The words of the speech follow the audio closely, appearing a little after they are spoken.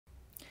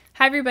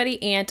Hi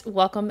everybody and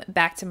welcome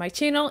back to my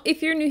channel.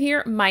 If you're new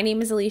here, my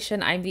name is Lysha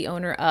and I'm the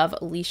owner of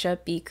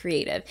Lysha Be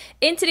Creative.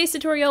 In today's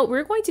tutorial,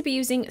 we're going to be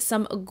using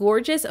some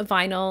gorgeous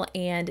vinyl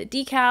and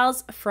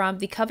decals from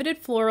the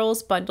Coveted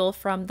Florals bundle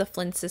from the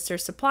Flynn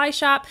Sisters supply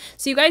shop.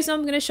 So you guys know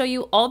I'm going to show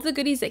you all of the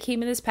goodies that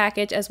came in this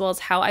package as well as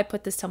how I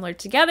put this tumbler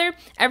together.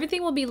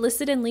 Everything will be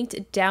listed and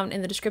linked down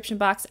in the description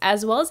box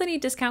as well as any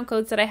discount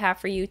codes that I have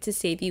for you to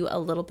save you a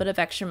little bit of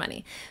extra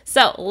money.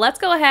 So let's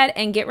go ahead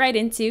and get right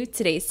into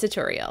today's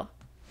tutorial.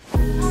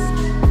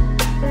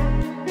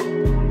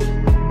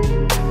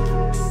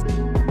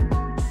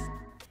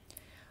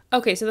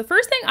 Okay, so the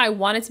first thing I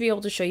wanted to be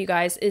able to show you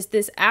guys is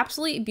this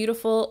absolutely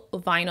beautiful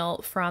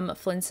vinyl from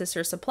Flynn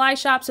Sisters supply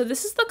shop. So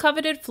this is the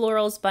Coveted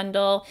Florals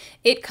bundle.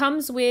 It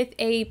comes with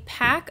a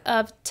pack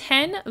of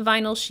 10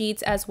 vinyl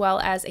sheets as well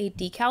as a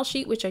decal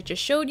sheet, which I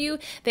just showed you.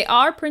 They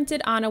are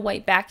printed on a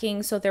white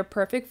backing, so they're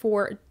perfect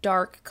for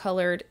dark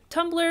colored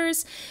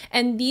tumblers.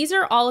 And these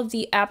are all of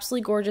the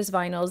absolutely gorgeous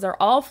vinyls.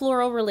 They're all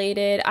floral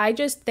related.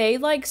 They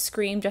like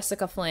scream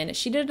Jessica Flynn.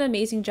 She did an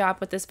amazing job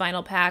with this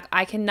vinyl pack.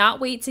 I cannot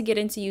wait to get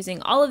into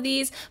using all of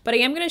these, but I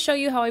am going to show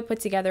you how I put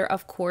together,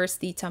 of course,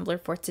 the tumbler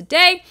for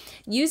today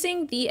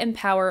using the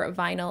Empower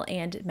vinyl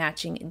and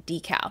matching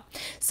decal.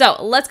 So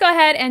let's go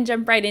ahead and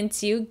jump right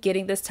into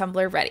getting this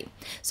tumbler ready.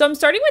 So I'm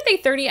starting with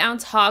a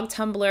 30-ounce hog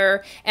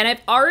tumbler, and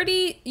I've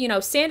already,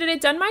 sanded it,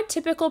 done my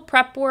typical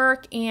prep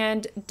work,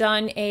 and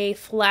done a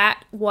flat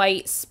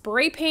white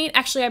spray paint.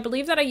 Actually, I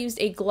believe that I used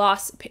a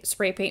gloss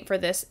spray paint for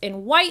this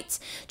in white,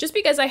 just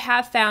because I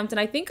have found, and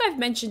I think I've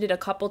mentioned it a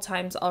couple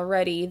times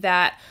already,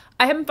 that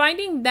I am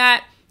finding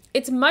that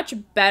it's much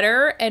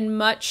better and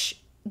much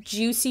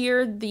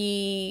juicier,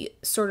 the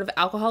sort of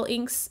alcohol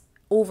inks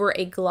over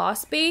a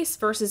gloss base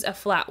versus a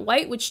flat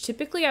white, which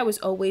typically I was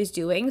always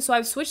doing. So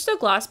I've switched to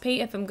gloss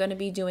paint if I'm going to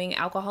be doing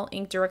alcohol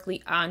ink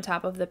directly on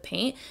top of the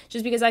paint,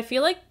 just because I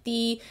feel like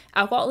the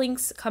alcohol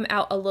inks come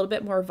out a little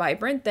bit more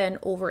vibrant than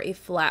over a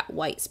flat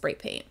white spray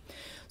paint.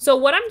 So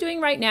what I'm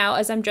doing right now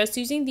is I'm just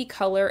using the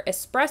color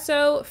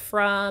Espresso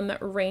from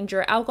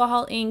Ranger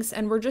Alcohol Inks,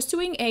 and we're just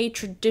doing a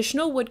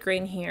traditional wood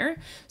grain here.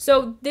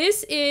 So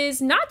this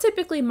is not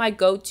typically my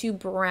go-to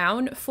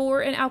brown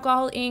for an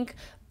alcohol ink,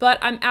 but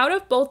I'm out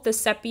of both the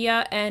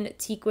sepia and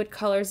teakwood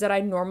colors that I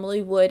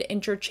normally would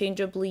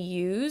interchangeably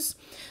use.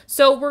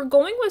 So we're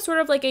going with sort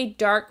of like a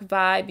dark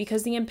vibe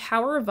because the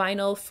Empower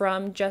vinyl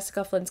from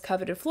Jessica Flynn's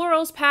Coveted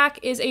Florals pack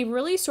is a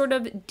really sort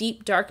of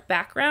deep dark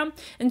background.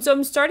 And so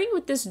I'm starting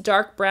with this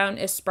dark brown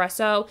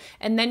espresso,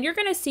 and then you're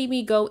gonna see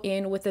me go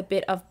in with a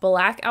bit of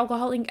black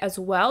alcohol ink as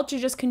well to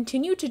just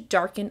continue to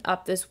darken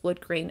up this wood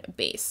grain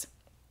base.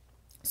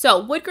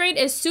 So wood grain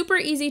is super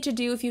easy to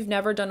do if you've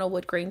never done a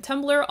wood grain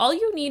tumbler. All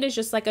you need is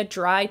just like a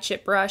dry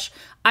chip brush.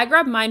 I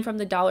grabbed mine from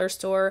the dollar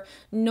store.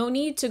 No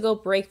need to go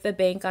break the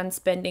bank on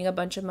spending a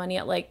bunch of money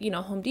at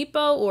Home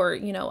Depot or,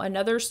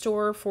 another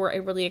store for a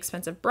really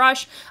expensive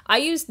brush. I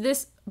use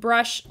this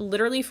brush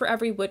literally for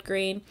every wood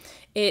grain.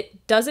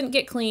 It doesn't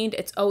get cleaned.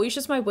 It's always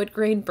just my wood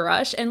grain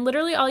brush. And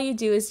literally all you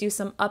do is do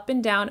some up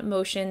and down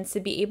motions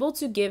to be able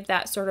to give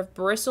that sort of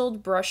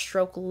bristled brush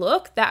stroke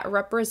look that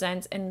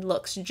represents and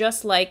looks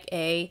just like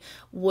a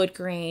wood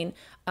grain,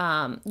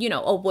 a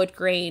wood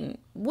grain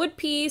wood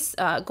piece.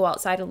 Go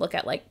outside and look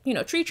at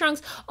tree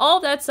trunks, all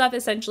of that stuff.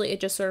 Essentially, it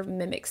just sort of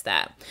mimics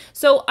that.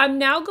 So I'm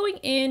now going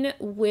in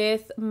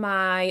with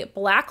my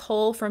black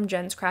hole from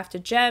Jen's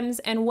Crafted Gems.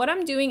 And what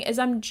I'm doing is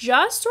I'm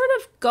just sort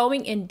of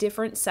going in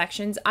different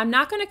sections. I'm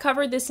not going to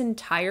cover this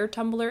entire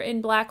tumbler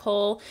in black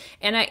hole.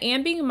 And I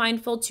am being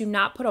mindful to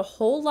not put a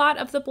whole lot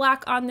of the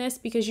black on this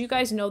because you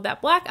guys know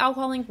that black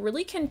alcohol ink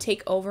really can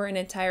take over an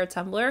entire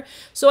tumbler.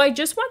 So I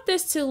just want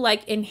this to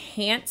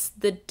enhance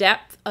the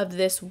depth of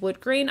this wood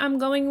grain I'm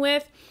going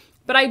with,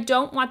 but I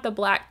don't want the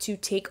black to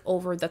take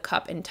over the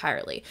cup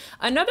entirely.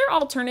 Another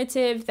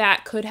alternative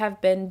that could have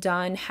been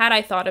done had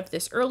I thought of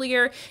this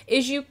earlier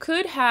is you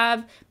could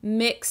have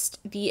mixed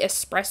the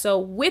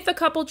espresso with a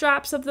couple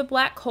drops of the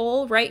black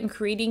coal, right, and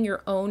creating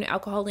your own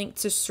alcohol ink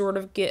to sort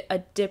of get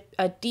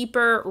a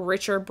deeper,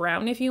 richer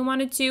brown if you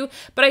wanted to.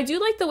 But I do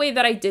like the way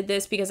that I did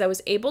this because I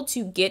was able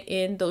to get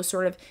in those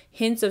sort of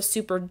hints of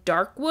super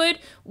dark wood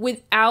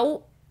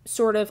without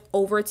sort of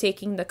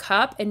overtaking the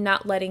cup and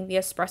not letting the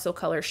espresso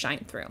color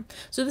shine through.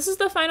 So this is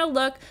the final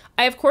look.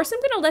 Of course, I'm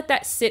going to let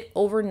that sit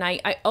overnight.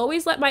 I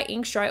always let my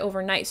inks dry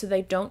overnight so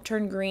they don't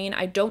turn green.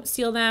 I don't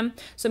seal them.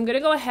 So I'm going to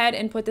go ahead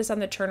and put this on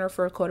the turner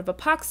for a coat of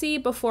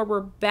epoxy before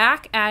we're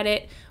back at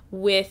it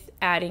with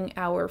adding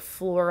our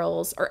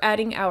florals or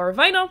adding our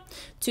vinyl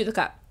to the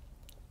cup.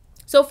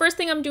 So first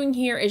thing I'm doing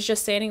here is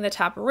just sanding the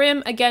top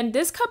rim. Again,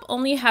 this cup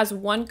only has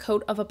one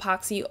coat of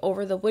epoxy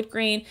over the wood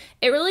grain.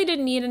 It really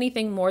didn't need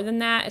anything more than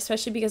that,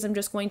 especially because I'm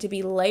just going to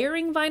be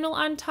layering vinyl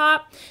on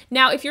top.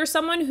 Now, if you're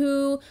someone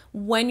who,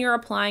 when you're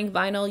applying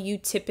vinyl, you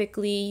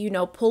typically,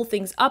 pull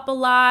things up a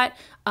lot,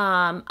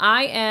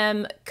 I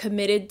am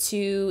committed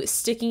to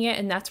sticking it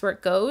and that's where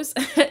it goes.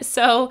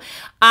 So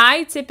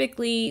I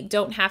typically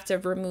don't have to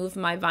remove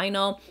my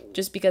vinyl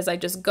just because I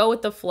just go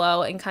with the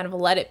flow and kind of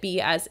let it be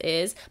as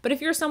is. But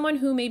if you're someone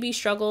who maybe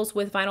struggles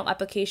with vinyl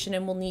application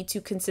and will need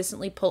to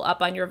consistently pull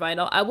up on your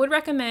vinyl, I would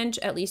recommend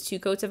at least 2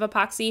 coats of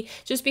epoxy,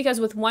 just because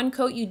with 1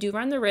 coat you do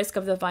run the risk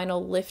of the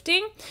vinyl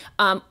lifting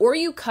or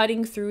you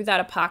cutting through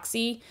that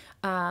epoxy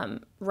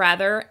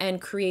rather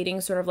and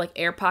creating sort of like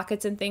air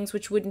pockets and things,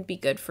 which wouldn't be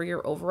good for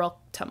your overall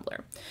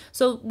tumbler.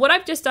 So what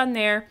I've just done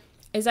there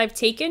is I've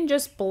taken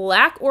just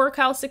black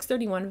Oracal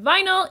 631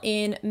 vinyl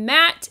in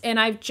matte, and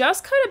I've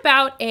just cut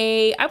about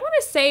I want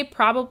to say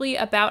probably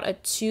about a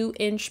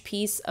 2-inch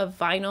piece of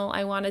vinyl,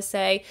 I want to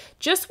say,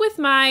 just with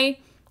my,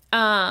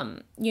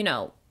 you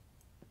know,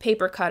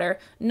 paper cutter.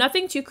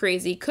 Nothing too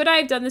crazy. Could I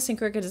have done this in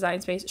Cricut Design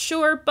Space?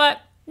 Sure,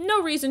 but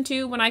no reason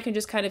to when I can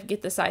just kind of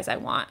get the size I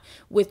want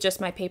with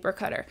just my paper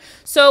cutter.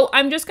 So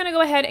I'm just going to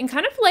go ahead and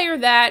kind of layer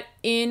that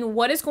in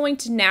what is going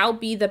to now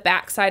be the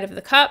back side of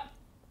the cup.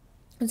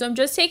 And so I'm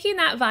just taking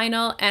that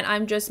vinyl and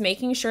I'm just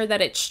making sure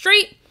that it's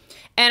straight,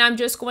 and I'm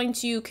just going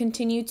to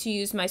continue to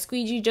use my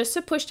squeegee just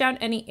to push down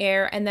any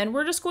air, and then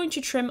we're just going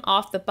to trim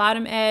off the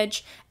bottom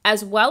edge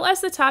as well as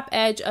the top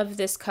edge of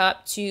this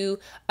cup to,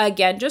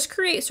 again, just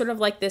create sort of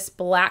like this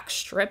black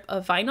strip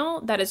of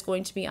vinyl that is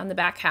going to be on the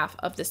back half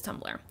of this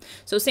tumbler.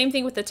 So same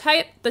thing with the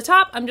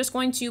top, I'm just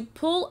going to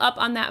pull up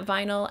on that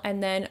vinyl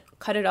and then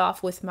cut it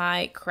off with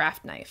my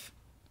craft knife.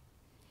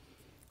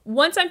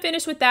 Once I'm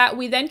finished with that,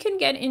 we then can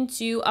get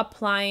into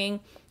applying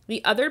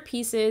the other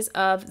pieces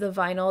of the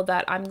vinyl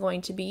that I'm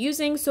going to be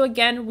using. So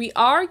again, we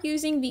are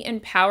using the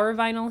Empower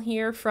vinyl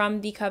here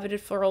from the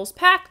Coveted Florals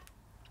pack.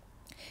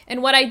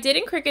 And what I did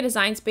in Cricut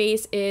Design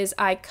Space is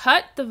I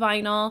cut the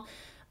vinyl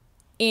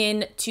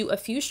into a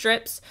few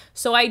strips.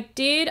 So I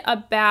did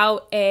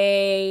about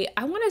I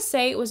want to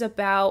say it was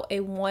about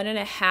a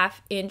 1.5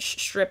 inch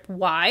strip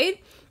wide.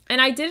 And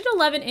I did it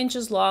 11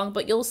 inches long,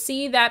 but you'll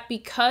see that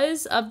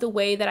because of the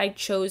way that I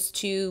chose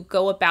to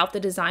go about the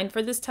design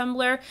for this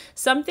tumbler,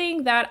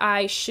 something that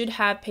I should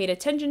have paid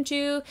attention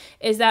to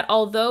is that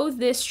although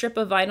this strip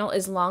of vinyl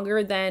is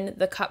longer than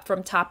the cup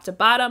from top to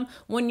bottom,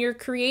 when you're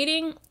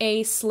creating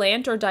a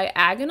slant or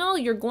diagonal,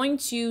 you're going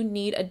to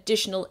need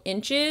additional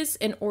inches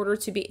in order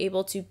to be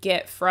able to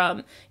get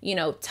from, you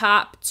know,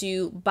 top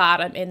to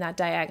bottom in that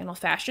diagonal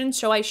fashion.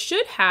 So I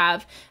should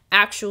have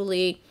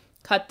actually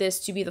cut this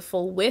to be the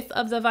full width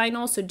of the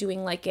vinyl. So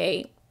doing like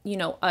a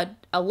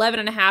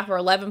 11.5 or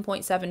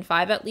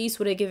 11.75 at least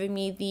would have given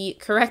me the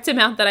correct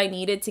amount that I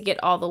needed to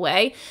get all the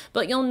way.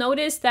 But you'll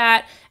notice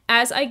that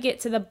as I get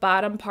to the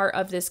bottom part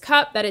of this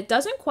cup that it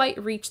doesn't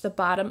quite reach the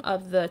bottom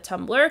of the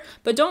tumbler,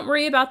 but don't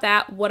worry about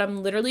that. What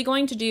I'm literally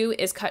going to do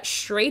is cut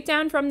straight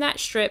down from that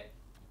strip,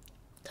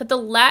 cut the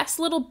last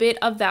little bit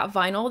of that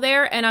vinyl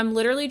there, and I'm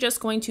literally just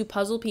going to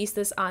puzzle piece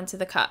this onto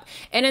the cup.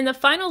 And in the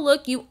final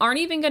look, you aren't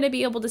even going to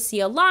be able to see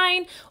a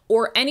line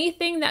or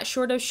anything that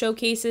sort of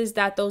showcases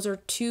that those are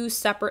 2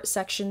 separate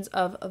sections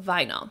of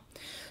vinyl.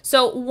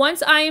 So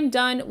once I am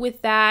done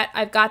with that,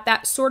 I've got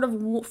that sort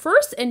of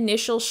first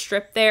initial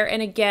strip there.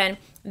 And again,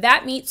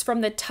 that meets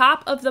from the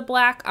top of the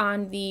black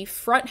on the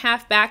front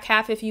half, back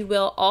half, if you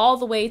will, all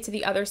the way to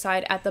the other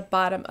side at the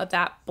bottom of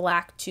that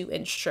black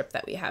 2-inch strip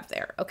that we have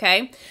there,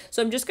 okay?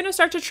 So I'm just gonna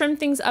start to trim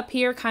things up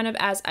here kind of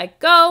as I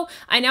go.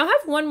 I now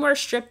have one more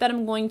strip that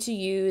I'm going to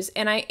use,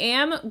 and I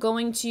am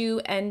going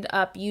to end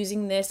up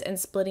using this and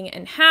splitting it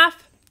in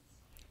half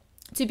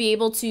to be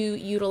able to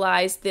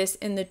utilize this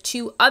in the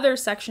 2 other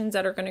sections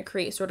that are gonna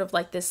create sort of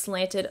like this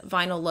slanted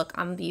vinyl look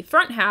on the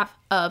front half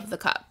of the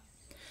cup.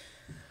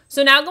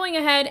 So now going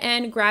ahead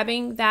and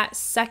grabbing that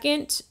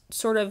second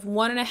sort of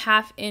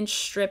 1.5 inch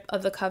strip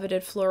of the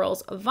Coveted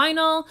Florals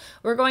vinyl,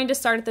 we're going to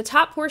start at the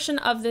top portion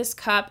of this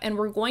cup and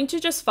we're going to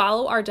just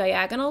follow our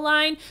diagonal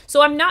line.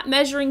 So I'm not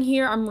measuring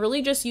here, I'm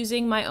really just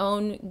using my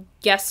own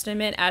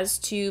guesstimate as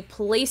to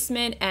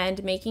placement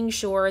and making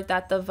sure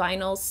that the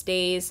vinyl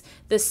stays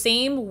the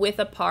same width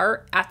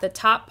apart at the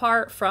top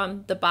part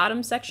from the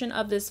bottom section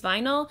of this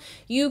vinyl.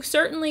 You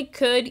certainly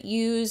could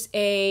use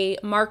a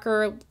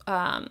marker,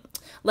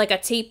 like a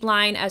tape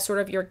line as sort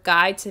of your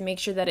guide to make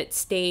sure that it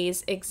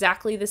stays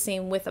exactly the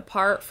same width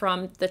apart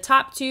from the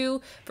top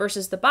 2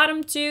 versus the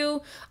bottom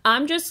 2.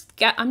 I'm just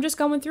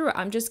going through it.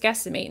 I'm just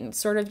guesstimating,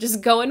 sort of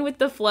just going with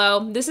the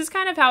flow. This is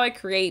kind of how I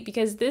create,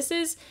 because this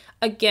is,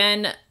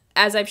 again,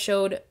 as I've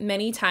showed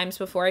many times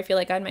before, I feel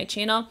like on my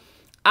channel,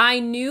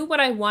 I knew what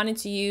I wanted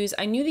to use.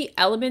 I knew the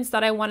elements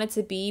that I wanted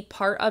to be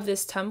part of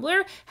this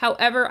tumbler.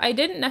 However, I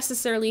didn't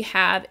necessarily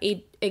have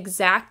an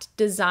exact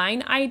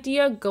design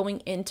idea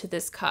going into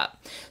this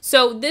cup.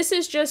 So this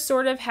is just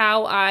sort of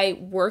how I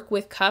work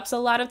with cups a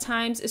lot of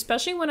times,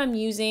 especially when I'm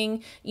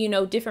using, you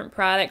know, different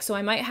products. So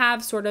I might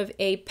have sort of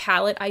a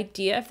palette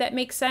idea, if that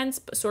makes sense,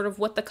 but sort of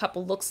what the cup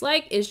looks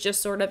like is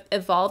just sort of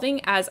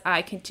evolving as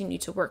I continue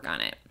to work on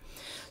it.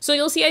 So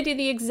you'll see I did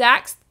the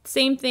exact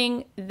same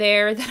thing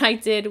there that I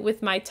did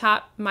with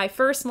my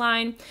first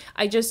line.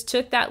 I just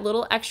took that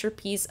little extra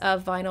piece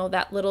of vinyl,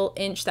 that little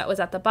inch that was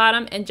at the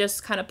bottom, and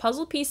just kind of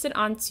puzzle pieced it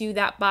onto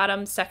that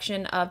bottom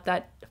section of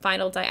that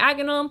final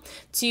diagonal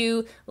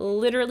to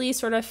literally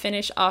sort of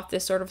finish off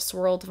this sort of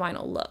swirled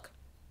vinyl look.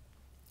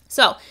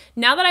 So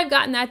now that I've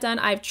gotten that done,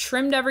 I've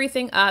trimmed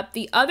everything up.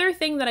 The other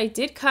thing that I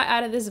did cut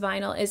out of this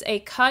vinyl is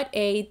cut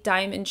a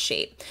diamond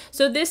shape.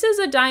 So this is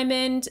a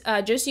diamond,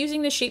 just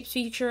using the shapes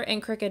feature in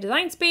Cricut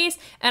Design Space,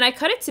 and I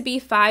cut it to be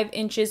 5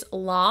 inches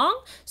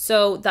long.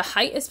 So the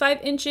height is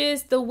 5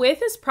 inches. The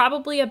width is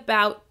probably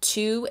about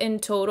 2 in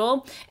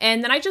total.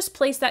 And then I just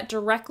placed that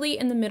directly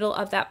in the middle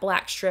of that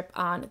black strip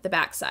on the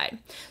back side.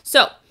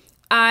 So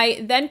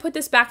I then put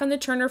this back on the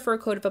turner for a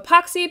coat of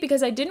epoxy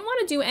because I didn't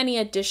want to do any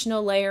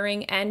additional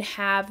layering and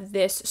have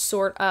this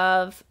sort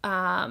of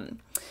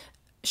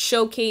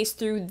showcase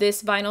through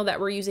this vinyl that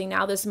we're using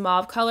now, this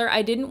mauve color.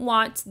 I didn't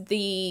want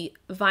the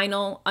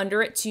vinyl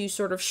under it to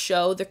sort of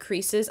show the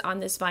creases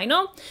on this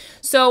vinyl.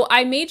 So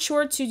I made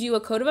sure to do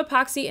a coat of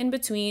epoxy in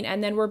between,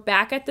 and then we're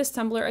back at this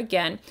tumbler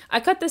again. I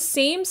cut the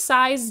same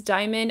size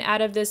diamond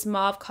out of this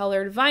mauve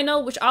colored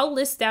vinyl, which I'll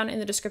list down in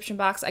the description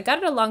box. I got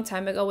it a long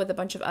time ago with a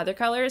bunch of other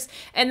colors.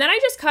 And then I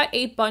just cut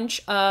a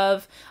bunch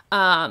of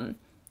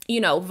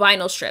you know,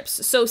 vinyl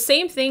strips. So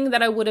same thing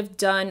that I would have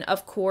done,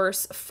 of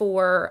course,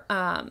 for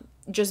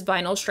just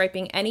vinyl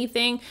striping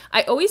anything.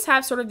 I always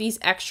have sort of these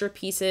extra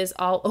pieces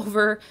all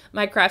over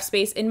my craft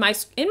space in my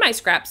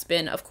scraps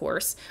bin, of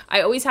course.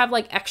 I always have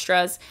like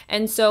extras,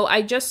 and so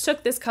I just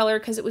took this color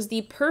because it was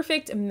the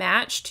perfect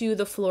match to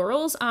the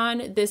florals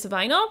on this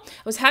vinyl. I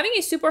was having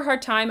a super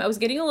hard time. I was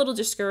getting a little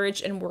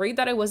discouraged and worried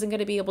that I wasn't going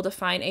to be able to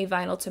find a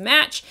vinyl to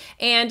match,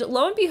 and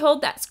lo and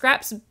behold, that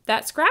scraps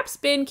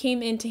bin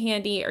came into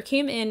handy, or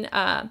came in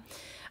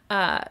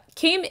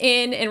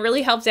and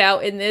really helped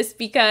out in this,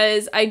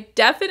 because I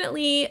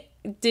definitely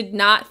did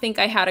not think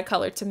I had a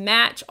color to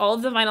match. All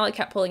of the vinyl I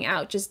kept pulling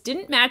out just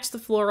didn't match the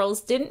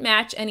florals, didn't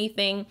match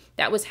anything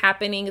that was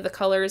happening, the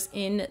colors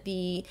in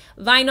the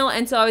vinyl.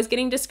 And so I was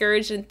getting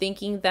discouraged and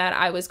thinking that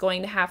I was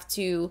going to have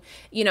to,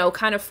 you know,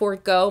 kind of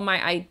forego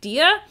my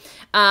idea.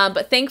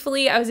 But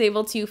thankfully I was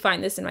able to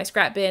find this in my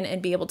scrap bin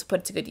and be able to put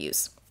it to good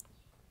use.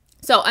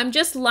 So I'm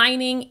just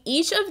lining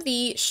each of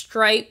the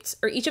striped,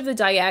 or each of the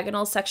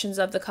diagonal sections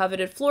of the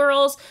Coveted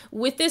florals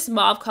with this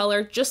mauve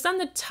color just on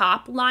the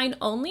top line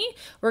only.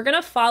 We're going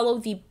to follow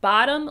the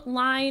bottom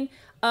line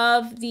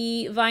of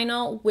the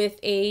vinyl with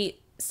a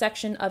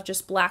section of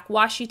just black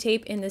washi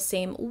tape in the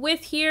same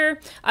width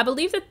here. I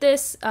believe that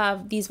these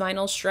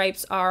vinyl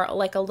stripes are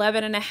like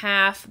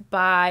 11.5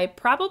 by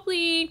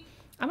probably,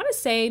 I'm going to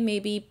say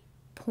maybe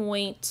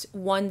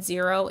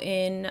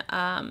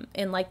 0.10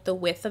 in like the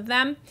width of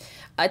them.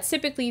 It's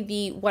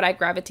typically what I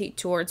gravitate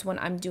towards when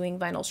I'm doing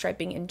vinyl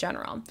striping in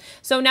general.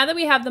 So now that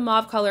we have the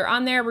mauve color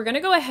on there, we're going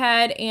to go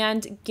ahead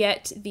and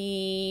get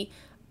the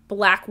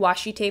black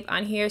washi tape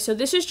on here. So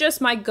this is just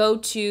my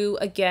go-to.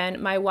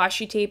 Again, my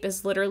washi tape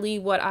is literally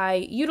what I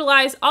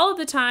utilize all of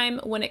the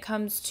time when it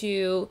comes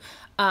to,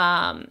 you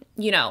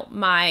know,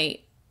 my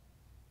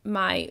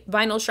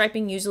vinyl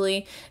striping.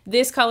 Usually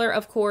this color,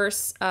 of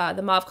course,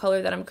 the mauve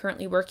color that I'm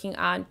currently working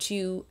on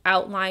to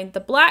outline the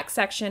black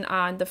section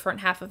on the front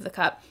half of the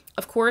cup,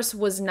 of course,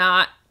 was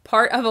not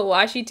part of a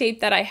washi tape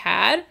that I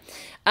had.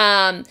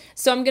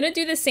 So I'm going to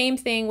do the same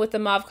thing with the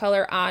mauve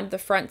color on the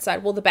front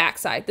side, well, the back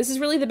side. This is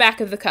really the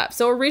back of the cup.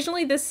 So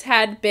originally this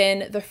had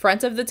been the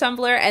front of the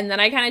tumbler, and then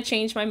I kind of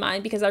changed my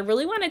mind because I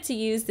really wanted to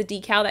use the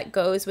decal that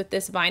goes with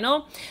this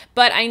vinyl,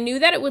 but I knew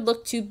that it would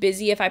look too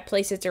busy if I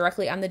placed it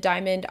directly on the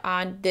diamond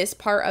on this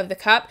part of the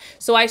cup.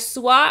 So I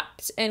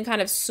swapped and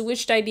kind of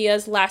switched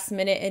ideas last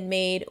minute and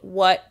made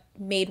what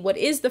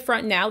is the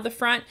front now the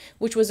front,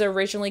 which was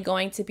originally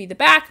going to be the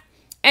back.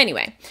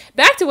 Anyway,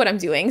 back to what I'm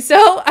doing.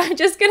 So I'm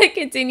just going to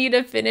continue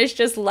to finish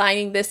just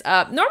lining this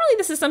up. Normally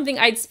this is something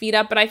I'd speed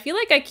up, but I feel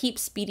like I keep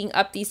speeding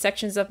up these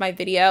sections of my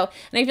video,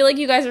 and I feel like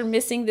you guys are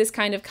missing this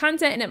kind of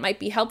content and it might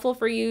be helpful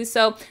for you.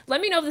 So let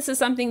me know if this is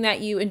something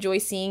that you enjoy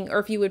seeing, or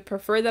if you would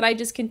prefer that I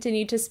just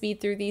continue to speed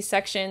through these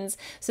sections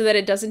so that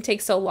it doesn't take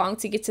so long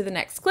to get to the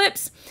next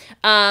clips.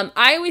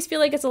 I always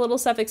feel like it's a little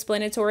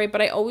self-explanatory,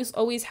 but I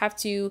always have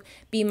to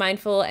be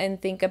mindful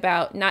and think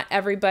about not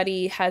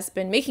everybody has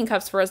been making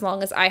cups for as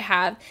long as I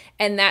have.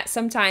 And that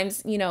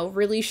sometimes, you know,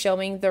 really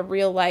showing the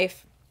real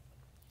life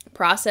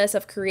process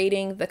of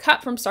creating the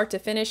cup from start to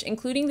finish,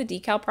 including the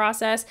decal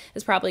process,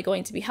 is probably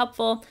going to be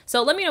helpful.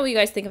 So let me know what you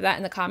guys think of that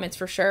in the comments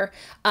for sure.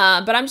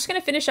 But I'm just going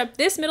to finish up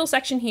this middle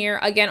section here.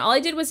 Again, all I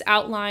did was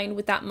outline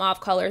with that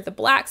mauve color the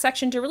black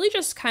section to really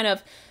just kind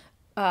of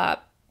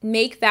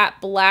make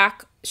that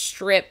black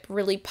strip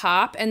really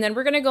pop. And then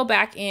we're going to go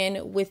back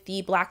in with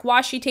the black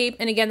washi tape.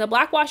 And again, the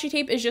black washi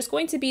tape is just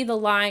going to be the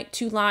line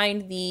to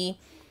line the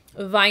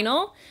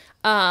vinyl,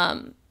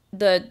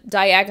 the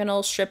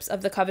diagonal strips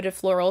of the Coveted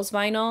florals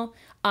vinyl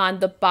on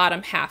the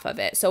bottom half of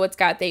it. So it's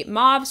got the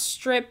mauve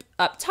strip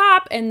up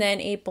top and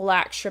then a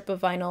black strip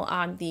of vinyl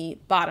on the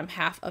bottom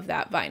half of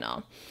that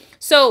vinyl.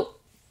 So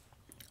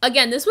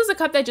again, this was a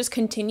cup that just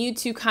continued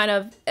to kind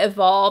of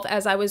evolve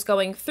as I was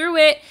going through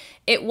it.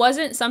 It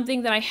wasn't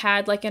something that I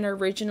had like an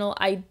original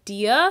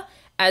idea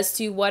as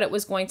to what it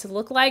was going to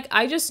look like.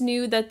 I just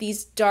knew that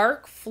these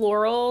dark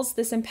florals,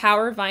 this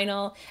Empower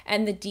vinyl,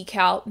 and the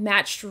decal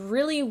matched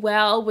really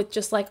well with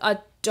just like a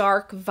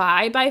dark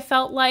vibe, I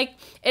felt like.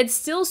 It's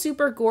still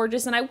super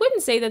gorgeous, and I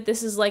wouldn't say that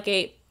this is like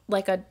a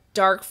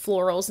dark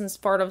florals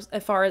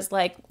as far as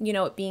like, you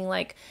know, it being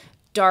like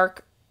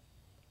dark,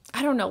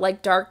 I don't know,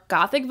 like dark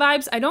gothic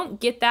vibes. I don't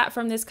get that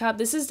from this cup.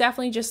 This is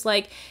definitely just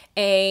like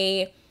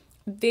a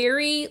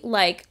very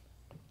like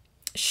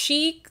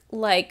chic,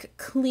 like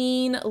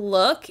clean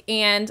look.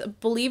 And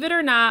believe it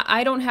or not,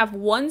 I don't have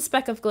one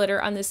speck of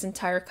glitter on this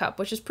entire cup,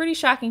 which is pretty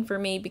shocking for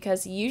me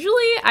because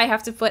usually I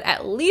have to put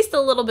at least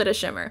a little bit of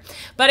shimmer.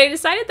 But I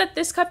decided that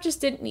this cup just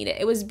didn't need it.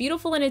 It was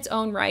beautiful in its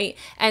own right,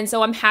 and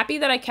so I'm happy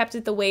that I kept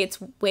it the way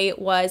it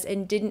was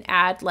and didn't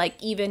add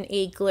like even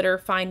a glitter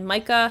fine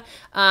mica,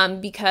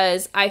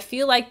 because I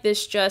feel like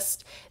this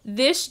just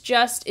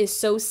is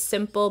so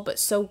simple but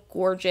so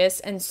gorgeous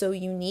and so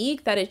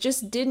unique that it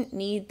just didn't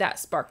need that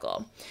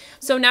sparkle.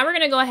 So now we're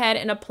going to go ahead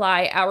and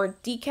apply our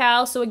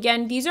decal. So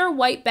again, these are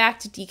white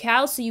backed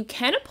decals, so you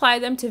can apply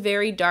them to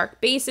very dark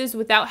bases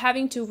without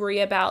having to worry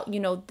about, you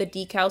know, the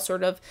decal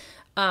sort of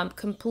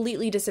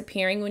completely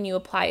disappearing when you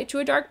apply it to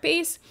a dark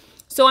base.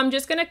 So I'm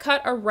just going to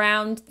cut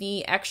around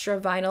the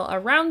extra vinyl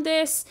around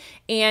this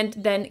and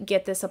then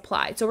get this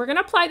applied. So we're going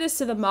to apply this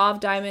to the mauve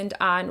diamond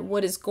on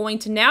what is going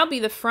to now be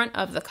the front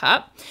of the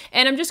cup.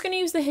 And I'm just going to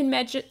use the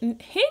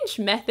hinge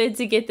method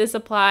to get this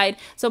applied.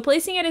 So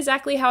placing it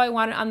exactly how I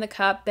want it on the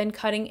cup, then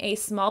cutting a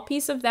small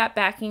piece of that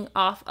backing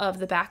off of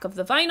the back of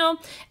the vinyl,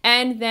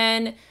 and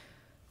then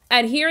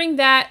adhering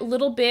that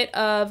little bit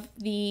of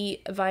the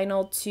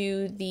vinyl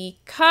to the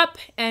cup,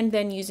 and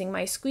then using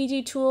my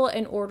squeegee tool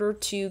in order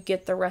to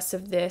get the rest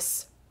of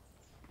this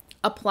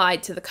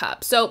applied to the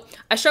cup. So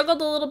I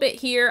struggled a little bit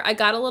here. I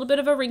got a little bit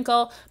of a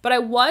wrinkle, but I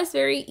was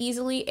very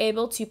easily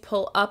able to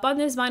pull up on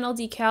this vinyl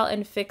decal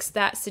and fix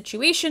that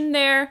situation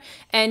there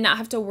and not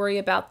have to worry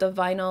about the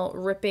vinyl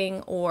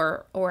ripping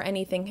or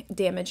anything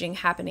damaging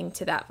happening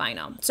to that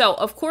vinyl. So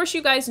of course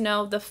you guys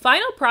know the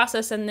final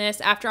process in this,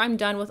 after I'm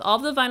done with all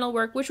the vinyl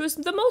work, which was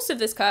the most of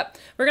this cup,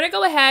 we're going to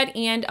go ahead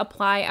and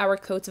apply our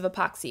coats of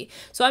epoxy.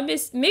 So I'm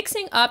just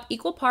mixing up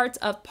equal parts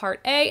of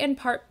part A and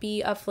part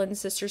B of Flynn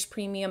Sisters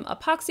Premium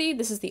Epoxy.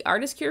 This is the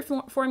Artist Cure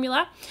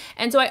formula.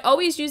 And so I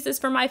always use this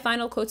for my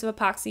final coats of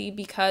epoxy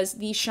because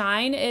the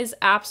shine is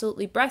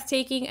absolutely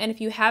breathtaking. And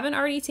if you haven't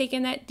already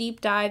taken that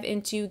deep dive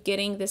into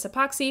getting this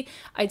epoxy,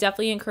 I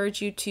definitely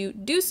encourage you to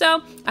do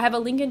so. I have a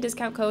link and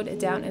discount code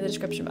down in the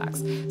description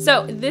box.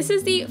 So this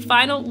is the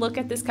final look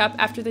at this cup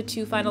after the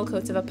 2 final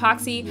coats of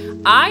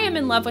epoxy. I am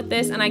in love with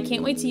this and I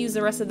can't wait to use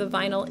the rest of the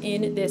vinyl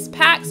in this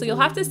pack. So you'll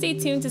have to stay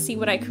tuned to see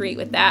what I create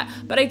with that.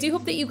 But I do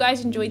hope that you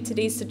guys enjoyed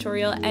today's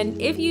tutorial. And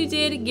if you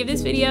did, give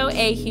this video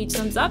a huge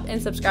thumbs up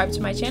and subscribe to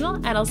my channel,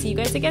 and I'll see you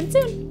guys again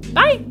soon.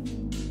 Bye!